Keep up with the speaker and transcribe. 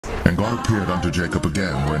And God appeared unto Jacob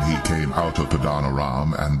again when he came out of Padan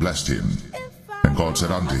Aram, and blessed him. And God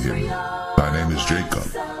said unto him, Thy name is Jacob.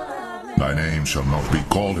 Thy name shall not be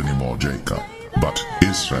called any more Jacob, but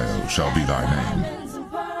Israel shall be thy name.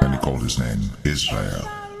 And he called his name Israel.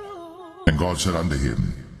 And God said unto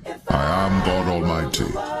him, I am God Almighty.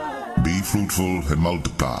 Be fruitful and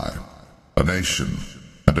multiply. A nation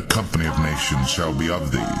and a company of nations shall be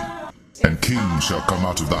of thee, and kings shall come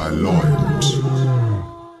out of thy loins.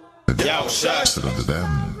 And God said unto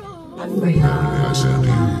them, Verily I say unto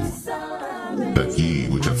you, that ye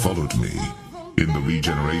which have followed me, in the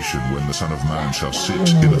regeneration when the Son of Man shall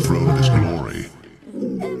sit in the throne of his glory,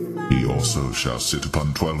 he also shall sit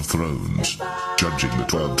upon 12 thrones, judging the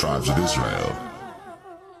 12 tribes of Israel.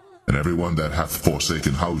 And every one that hath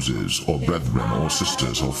forsaken houses, or brethren, or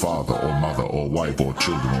sisters, or father, or mother, or wife, or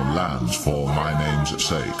children, or lands, for my name's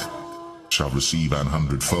sake, shall receive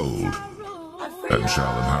 100-fold, and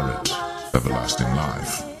shall inherit everlasting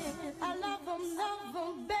life.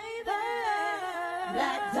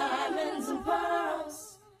 Black diamonds and pearls.